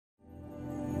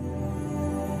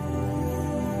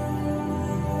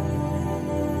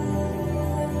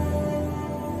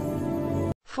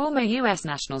Former U.S.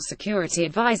 National Security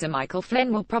Advisor Michael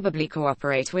Flynn will probably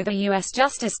cooperate with the U.S.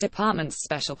 Justice Department's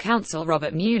special counsel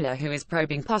Robert Mueller, who is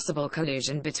probing possible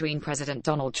collusion between President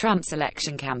Donald Trump's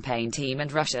election campaign team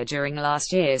and Russia during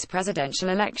last year's presidential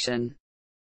election.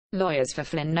 Lawyers for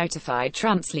Flynn notified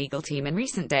Trump's legal team in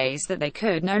recent days that they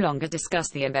could no longer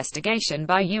discuss the investigation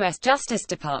by U.S. Justice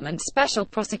Department Special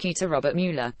Prosecutor Robert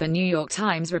Mueller, the New York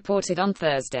Times reported on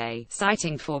Thursday,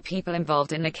 citing 4 people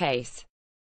involved in the case.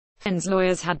 Flynn's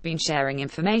lawyers had been sharing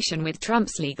information with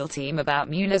Trump's legal team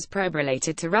about Mueller's probe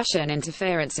related to Russian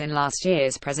interference in last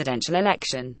year's presidential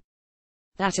election.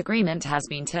 That agreement has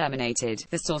been terminated,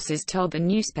 the sources told the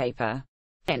newspaper.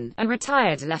 Flynn, a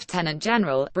retired lieutenant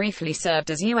general, briefly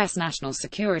served as U.S. National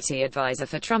Security Advisor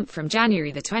for Trump from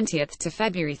January 20 to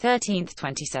February 13,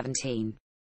 2017.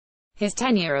 His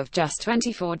tenure of just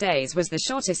 24 days was the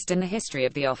shortest in the history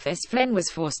of the office. Flynn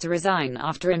was forced to resign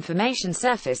after information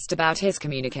surfaced about his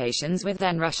communications with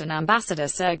then-Russian Ambassador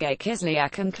Sergei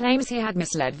Kislyak and claims he had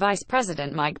misled Vice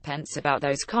President Mike Pence about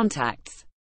those contacts.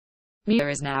 Mueller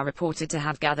is now reported to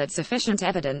have gathered sufficient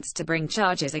evidence to bring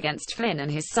charges against Flynn and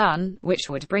his son, which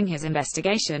would bring his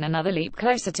investigation another leap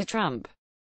closer to Trump.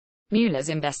 Mueller's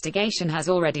investigation has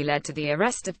already led to the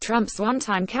arrest of Trump's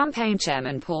one-time campaign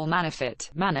chairman Paul Manafort,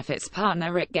 Manafort's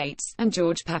partner Rick Gates, and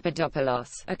George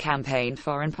Papadopoulos, a campaign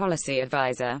foreign policy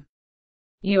advisor.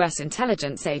 U.S.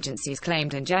 intelligence agencies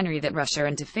claimed in January that Russia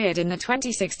interfered in the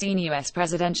 2016 U.S.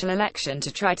 presidential election to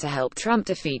try to help Trump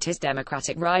defeat his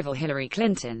Democratic rival Hillary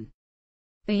Clinton.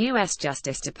 The U.S.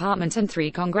 Justice Department and 3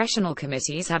 congressional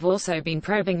committees have also been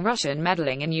probing Russian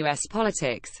meddling in U.S.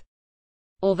 politics.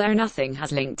 Although nothing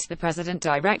has linked the president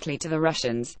directly to the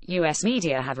Russians, U.S.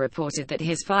 media have reported that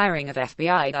his firing of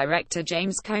FBI Director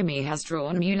James Comey has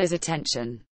drawn Mueller's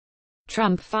attention.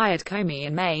 Trump fired Comey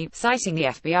in May, citing the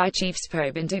FBI chief's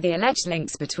probe into the alleged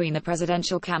links between the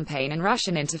presidential campaign and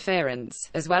Russian interference,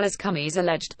 as well as Comey's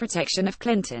alleged protection of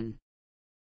Clinton.